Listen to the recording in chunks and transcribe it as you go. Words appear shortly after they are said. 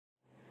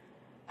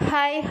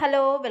Hi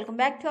hello welcome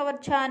back to our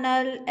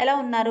channel. ఎలా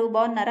ఉన్నారు?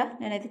 బాగున్నారా?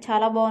 నేనైతే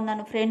చాలా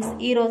బాగున్నాను ఫ్రెండ్స్.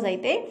 ఈరోజు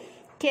అయితే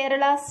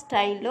కేరళ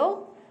స్టైల్లో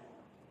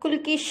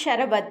కుల్కీ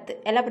షర్బత్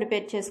ఎలా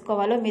ప్రిపేర్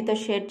చేసుకోవాలో మీతో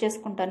షేర్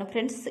చేసుకుంటాను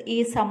ఫ్రెండ్స్. ఈ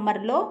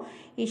సమ్మర్లో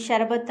ఈ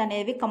షర్బత్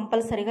అనేది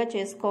కంపల్సరీగా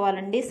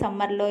చేసుకోవాలండి.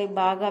 సమ్మర్లో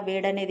బాగా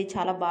వేడి అనేది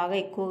చాలా బాగా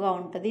ఎక్కువగా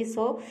ఉంటుంది.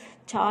 సో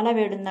చాలా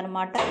వేడి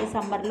ఉందన్నమాట. ఈ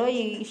సమ్మర్లో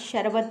ఈ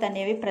షర్బత్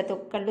అనేవి ప్రతి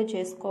ఒక్కళ్ళు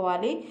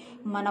చేసుకోవాలి.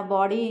 మన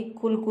బాడీ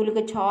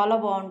కూల్గా చాలా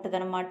బాగుంటుంది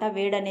అనమాట.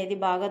 వేడి అనేది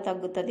బాగా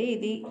తగ్గుతుంది.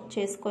 ఇది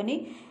చేసుకొని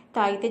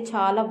తాగితే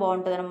చాలా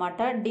బాగుంటుంది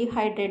అనమాట.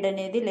 డీహైడ్రేట్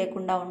అనేది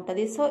లేకుండా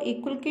ఉంటుంది. సో ఈ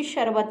కుల్కీ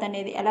షర్బత్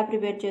అనేది ఎలా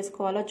ప్రిపేర్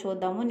చేసుకోవాలో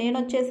చూద్దాము. నేను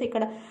వచ్చేసి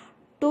ఇక్కడ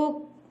 2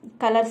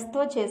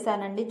 కలర్స్తో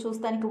చేశానండి.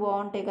 చూస్తానికి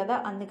బాగుంటాయి కదా,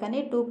 అందుకని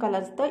 2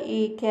 కలర్స్తో ఈ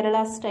కేరళ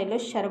స్టైల్లో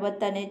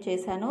షర్బత్ అనేది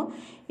చేశాను.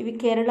 ఇవి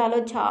కేరళలో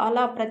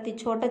చాలా ప్రతి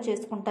చోట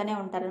చేసుకుంటూనే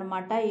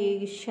ఉంటారనమాట ఈ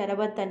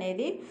షర్బత్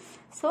అనేది.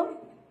 సో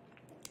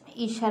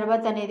ఈ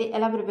షర్బత్ అనేది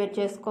ఎలా ప్రిపేర్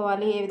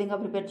చేసుకోవాలి, ఏ విధంగా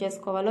ప్రిపేర్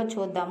చేసుకోవాలో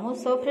చూద్దాము.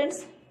 సో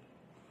ఫ్రెండ్స్,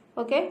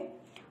 ఓకే,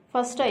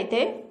 ఫస్ట్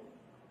అయితే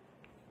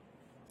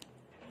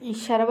ఈ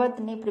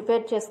షర్బత్ని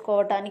ప్రిపేర్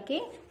చేసుకోవడానికి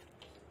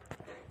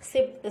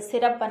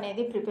సిరప్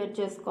అనేది ప్రిపేర్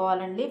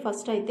చేసుకోవాలండి.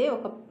 ఫస్ట్ అయితే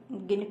ఒక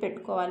గిన్నె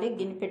పెట్టుకోవాలి.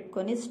 గిన్నె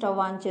పెట్టుకొని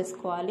స్టవ్ ఆన్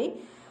చేసుకోవాలి.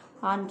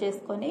 ఆన్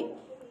చేసుకొని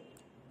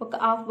ఒక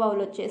హాఫ్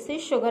బౌల్ వచ్చేసి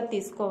షుగర్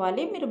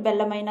తీసుకోవాలి. మీరు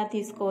బెల్లమైనా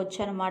తీసుకోవచ్చు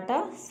అనమాట.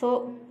 సో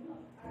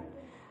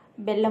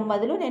బెల్లం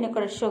బదులు నేను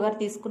ఇక్కడ షుగర్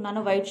తీసుకున్నాను.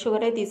 వైట్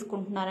షుగరే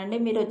తీసుకుంటున్నానండి.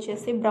 మీరు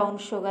వచ్చేసి బ్రౌన్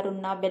షుగర్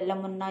ఉన్నా బెల్లం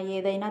ఉన్నా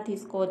ఏదైనా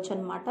తీసుకోవచ్చు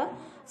అనమాట.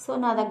 సో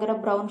నా దగ్గర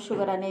బ్రౌన్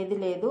షుగర్ అనేది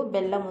లేదు,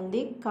 బెల్లం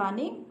ఉంది.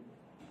 కానీ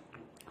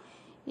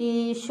ఈ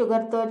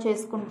షుగర్తో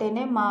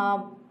చేసుకుంటేనే మా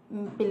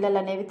పిల్లలు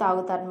అనేవి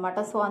తాగుతారనమాట.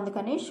 సో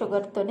అందుకని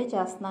షుగర్తోనే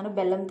చేస్తున్నాను.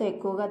 బెల్లంతో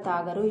ఎక్కువగా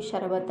తాగరు ఈ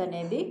షర్బత్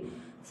అనేది.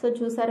 సో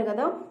చూసారు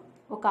కదా,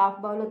 ఒక హాఫ్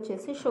బౌల్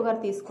వచ్చేసి షుగర్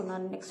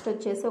తీసుకున్నాను. నెక్స్ట్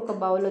వచ్చేసి ఒక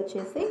బౌల్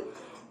వచ్చేసి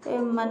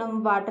మనం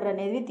వాటర్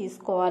అనేది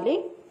తీసుకోవాలి.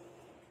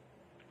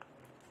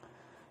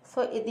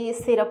 సో ఇది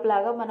సిరప్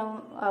లాగా మనం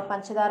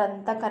పంచదార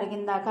అంతా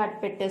కరిగిందాక అటు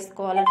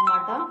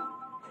పెట్టేసుకోవాలన్నమాట.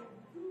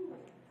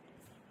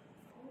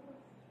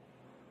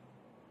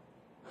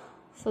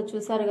 సో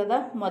చూసారు కదా,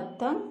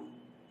 మొత్తం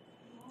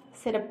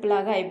సిరప్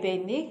లాగా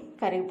అయిపోయింది,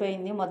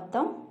 కరిగిపోయింది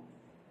మొత్తం.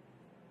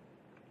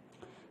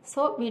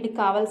 సో వీటికి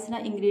కావాల్సిన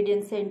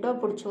ఇంగ్రీడియంట్స్ ఏంటో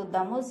ఇప్పుడు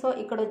చూద్దాము. సో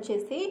ఇక్కడ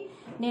వచ్చేసి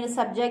నేను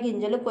సబ్జా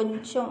గింజలు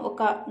కొంచెం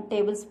ఒక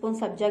టేబుల్ స్పూన్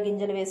సబ్జా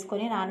గింజలు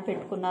వేసుకొని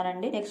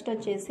నానబెట్టుకున్నానండి. నెక్స్ట్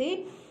వచ్చేసి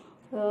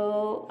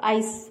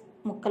ఐస్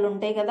ముక్కలు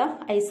ఉంటాయి కదా,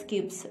 ఐస్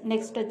క్యూబ్స్.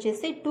 నెక్స్ట్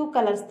వచ్చేసి 2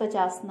 కలర్స్తో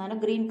చేస్తున్నాను.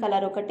 గ్రీన్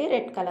కలర్ ఒకటి,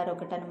 రెడ్ కలర్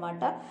ఒకటి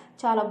అనమాట.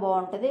 చాలా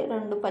బాగుంటుంది.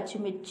 2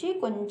 పచ్చిమిర్చి,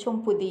 కొంచెం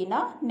పుదీనా,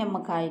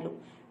 నిమ్మకాయలు.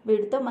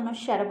 వీటితో మనం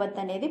షర్బత్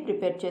అనేది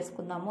ప్రిపేర్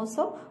చేసుకుందాము.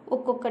 సో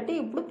ఒక్కొక్కటి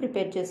ఇప్పుడు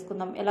ప్రిపేర్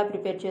చేసుకుందాం. ఎలా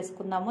ప్రిపేర్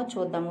చేసుకుందామో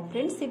చూద్దాము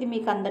ఫ్రెండ్స్. ఇది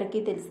మీకు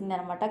అందరికీ తెలిసిందే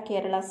అనమాట.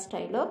 కేరళ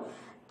స్టైల్లో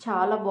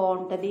చాలా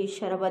బాగుంటుంది ఈ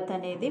షర్బత్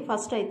అనేది.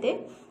 ఫస్ట్ అయితే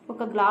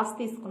ఒక గ్లాస్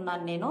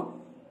తీసుకున్నాను నేను.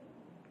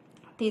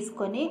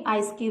 తీసుకొని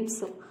ఐస్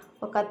క్యూబ్స్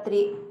ఒక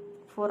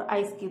 3-4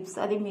 ఐస్ క్యూబ్స్,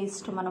 అది మీ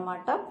ఇష్టం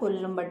అనమాట,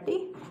 పుల్లును బట్టి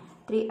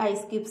 3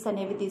 ఐస్ క్యూబ్స్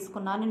అనేవి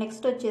తీసుకున్నాను.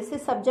 నెక్స్ట్ వచ్చేసి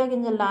సబ్జా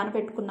గింజలు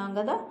నానబెట్టుకున్నాం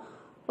కదా,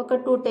 ఒక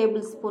 2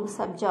 టేబుల్ స్పూన్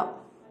సబ్జా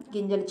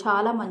గింజలు.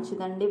 చాలా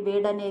మంచిదండి,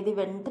 వేడి అనేది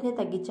వెంటనే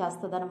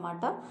తగ్గించేస్తుంది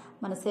అనమాట.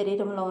 మన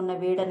శరీరంలో ఉన్న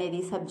వేడి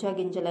అనేది సబ్జా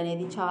గింజలు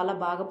అనేది చాలా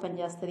బాగా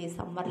పనిచేస్తుంది ఈ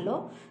సమ్మర్లో.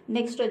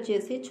 నెక్స్ట్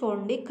వచ్చేసి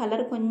చూడండి,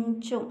 కలర్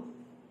కొంచెం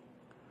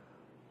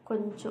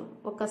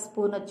ఒక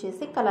స్పూన్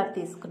వచ్చేసి కలర్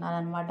తీసుకున్నాను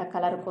అనమాట,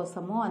 కలర్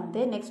కోసము,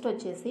 అంతే. నెక్స్ట్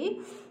వచ్చేసి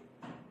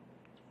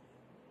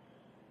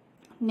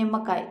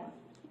నిమ్మకాయ.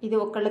 ఇది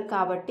ఒకళ్ళకి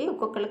కాబట్టి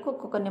ఒక్కొక్కరికి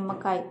ఒక్కొక్క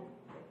నిమ్మకాయ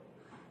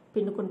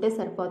పిండుకుంటే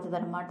సరిపోతుంది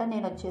అనమాట.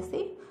 నేను వచ్చేసి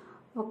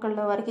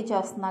ఒకళ్ళ వరకు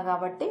చేస్తున్నా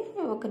కాబట్టి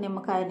ఒక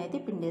నిమ్మకాయ అనేది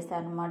పిండేసాను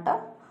అనమాట.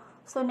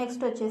 సో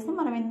నెక్స్ట్ వచ్చేసి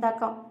మనం ఇందాక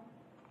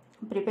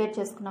ప్రిపేర్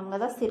చేసుకున్నాం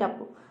కదా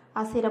సిరప్,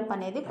 ఆ సిరప్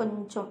అనేది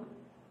కొంచెం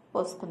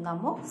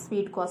పోసుకుందాము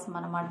స్వీట్ కోసం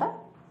అనమాట.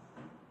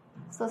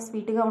 సో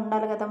స్వీట్గా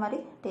ఉండాలి కదా, మరి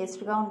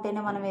టేస్ట్గా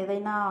ఉంటేనే మనం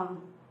ఏదైనా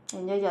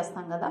ఎంజాయ్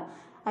చేస్తాం కదా.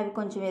 అవి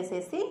కొంచెం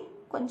వేసేసి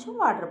కొంచెం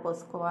వాటర్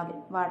పోసుకోవాలి.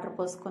 వాటర్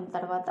పోసుకున్న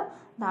తర్వాత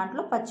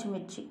దాంట్లో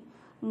పచ్చిమిర్చి,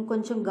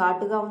 ఇంకొంచెం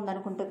ఘాటుగా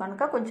ఉందనుకుంటే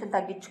కనుక కొంచెం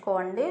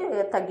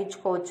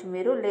తగ్గించుకోవచ్చు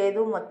మీరు.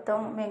 లేదు మొత్తం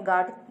మేము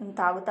ఘాటు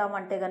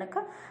తాగుతామంటే కనుక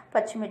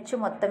పచ్చిమిర్చి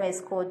మొత్తం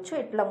వేసుకోవచ్చు.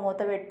 ఇట్లా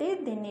మూత పెట్టి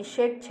దీన్ని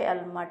షేక్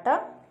చేయాలన్నమాట.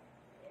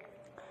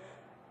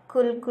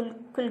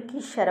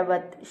 కుల్కీ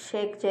షర్బత్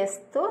షేక్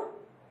చేస్తూ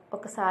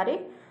ఒకసారి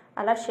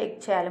అలా షేక్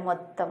చేయాలి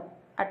మొత్తం.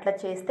 అట్లా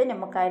చేస్తే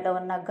నిమ్మకాయలో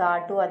ఉన్న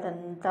ఘాటు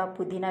అదంతా,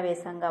 పుదీనా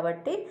వేసాం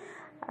కాబట్టి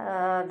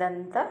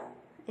అదంతా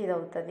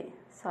ఇదవుతుంది.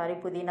 సారీ,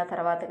 పుదీనా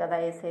తర్వాత కదా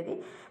వేసేది.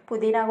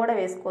 పుదీనా కూడా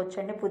వేసుకోవచ్చు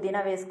అండి. పుదీనా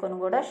వేసుకొని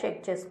కూడా షేక్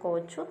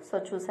చేసుకోవచ్చు. సో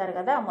చూసారు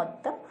కదా,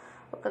 మొత్తం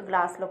ఒక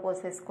గ్లాస్లో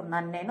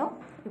పోసేసుకున్నాను నేను.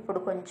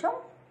 ఇప్పుడు కొంచెం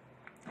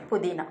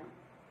పుదీనా,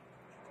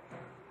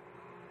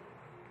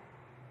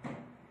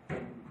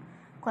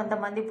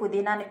 కొంతమంది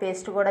పుదీనాని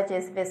పేస్ట్ కూడా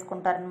చేసి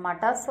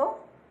వేసుకుంటారనమాట. సో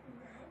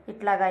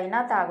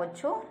ఇట్లాగైనా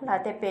తాగొచ్చు,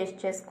 లేకపోతే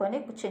పేస్ట్ చేసుకొని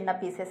చిన్న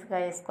పీసెస్గా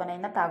వేసుకొని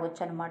అయినా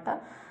తాగొచ్చు అనమాట.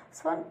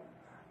 సో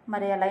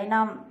మరి ఎలా అయినా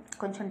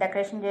కొంచెం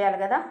డెకరేషన్ చేయాలి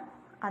కదా,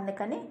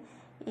 అందుకని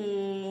ఈ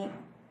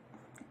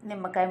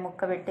నిమ్మకాయ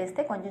ముక్క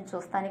పెట్టేస్తే కొంచెం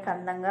చూస్తానికి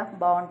అందంగా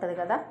బాగుంటుంది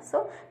కదా. సో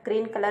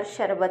గ్రీన్ కలర్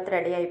షర్బత్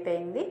రెడీ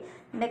అయిపోయింది.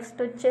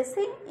 నెక్స్ట్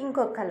వచ్చేసి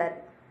ఇంకో కలర్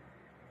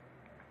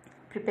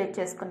ప్రిపేర్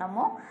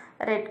చేసుకున్నాము,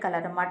 రెడ్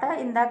కలర్ అన్నమాట.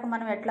 ఇందాక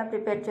మనం ఎట్లా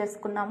ప్రిపేర్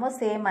చేసుకున్నామో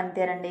సేమ్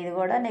అంతేనండి. ఇది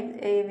కూడా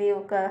ఇవి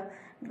ఒక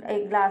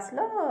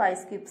గ్లాస్లో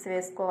ఐస్ క్యూబ్స్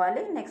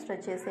వేసుకోవాలి. నెక్స్ట్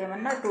వచ్చేసి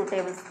ఏమన్నా 2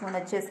 టేబుల్ స్పూన్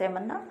వచ్చేసి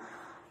ఏమన్నా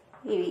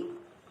ఇవి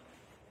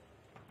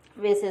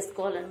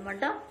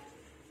వేసేసుకోవాలన్నమాట.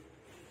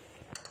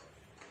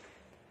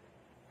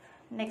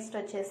 నెక్స్ట్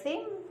వచ్చేసి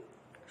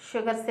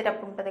షుగర్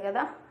సిరప్ ఉంటుంది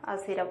కదా, ఆ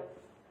సిరప్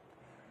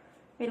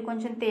మీరు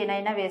కొంచెం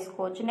తేనైనా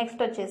వేసుకోవచ్చు.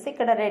 నెక్స్ట్ వచ్చేసి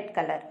ఇక్కడ రెడ్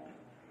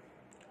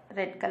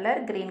కలర్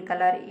గ్రీన్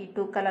కలర్ ఈ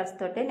 2 కలర్స్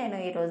తోటే నేను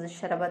ఈరోజు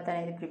షర్బత్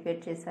అనేది ప్రిపేర్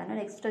చేశాను.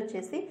 నెక్స్ట్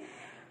వచ్చేసి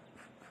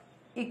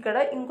ఇక్కడ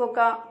ఇంకొక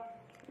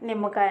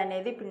నిమ్మకాయ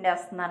అనేది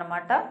పిండేస్తున్నాను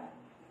అనమాట.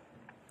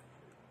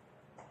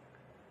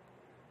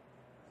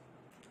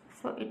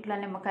 సో ఇట్లా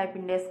నిమ్మకాయ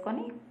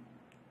పిండేసుకొని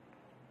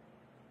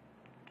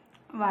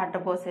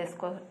వాటర్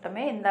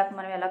పోసేసుకోవటమే. ఇందాక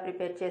మనం ఎలా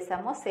ప్రిపేర్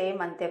చేసామో సేమ్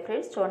అంతే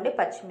ఫ్రెండ్స్. చూడండి,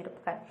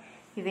 పచ్చిమిరపకాయ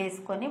ఇవి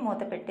వేసుకొని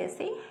మూత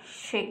పెట్టేసి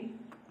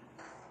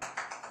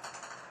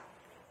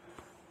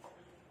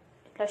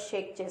ఇట్లా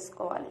షేక్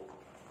చేసుకోవాలి.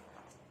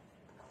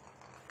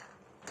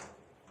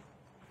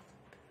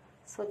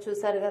 సో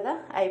చూసారు కదా,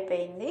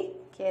 అయిపోయింది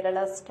కేరళ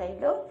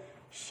స్టైల్లో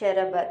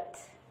షర్బత్,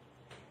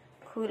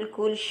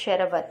 కూల్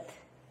షర్బత్.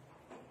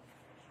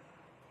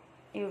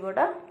 ఇవి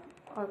కూడా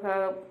ఒక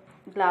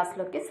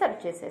గ్లాస్లోకి సర్వ్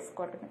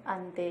చేసేసుకోవటం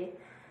అంతే.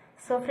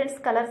 సో ఫ్రెండ్స్,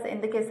 కలర్స్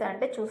ఎందుకు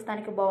వేసానంటే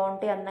చూస్తానికి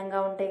బాగుంటాయి, అందంగా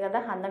ఉంటాయి కదా.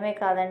 అందమే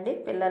కాదండి,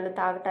 పిల్లలు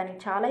తాగటానికి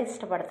చాలా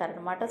ఇష్టపడతారు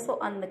అనమాట. సో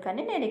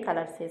అందుకని నేను ఈ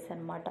కలర్స్ వేసాను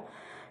అనమాట.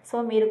 సో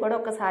మీరు కూడా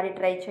ఒకసారి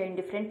ట్రై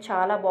చేయండి ఫ్రెండ్స్,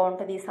 చాలా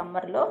బాగుంటుంది. ఈ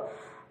సమ్మర్లో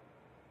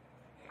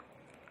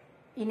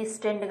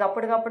ఇన్స్టెంట్గా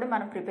అప్పటికప్పుడు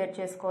మనం ప్రిపేర్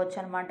చేసుకోవచ్చు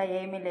అనమాట,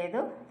 ఏమీ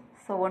లేదు.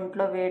 సో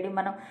ఒంట్లో వేడి,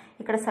 మనం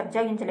ఇక్కడ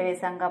సబ్జా గింజలు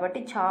వేసాం కాబట్టి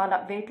చాలా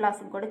వెయిట్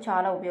లాస్కి కూడా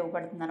చాలా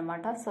ఉపయోగపడుతుంది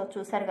అనమాట. సో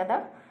చూసారు కదా,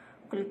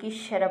 కుల్కీ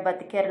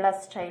షర్బత్ కేరళ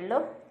స్టైల్లో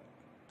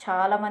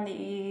చాలామంది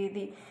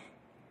ఇది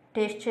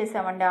టేస్ట్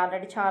చేసామండి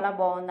ఆల్రెడీ, చాలా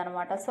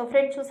బాగుందనమాట. సో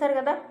ఫ్రెండ్స్ చూసారు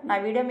కదా, నా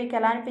వీడియో మీకు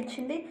ఎలా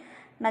అనిపించింది?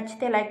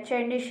 నచ్చితే లైక్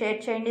చేయండి, షేర్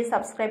చేయండి,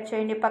 సబ్స్క్రైబ్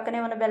చేయండి, పక్కనే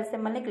ఉన్న బెల్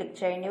సింబల్ని క్లిక్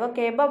చేయండి.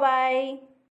 Okay, bye.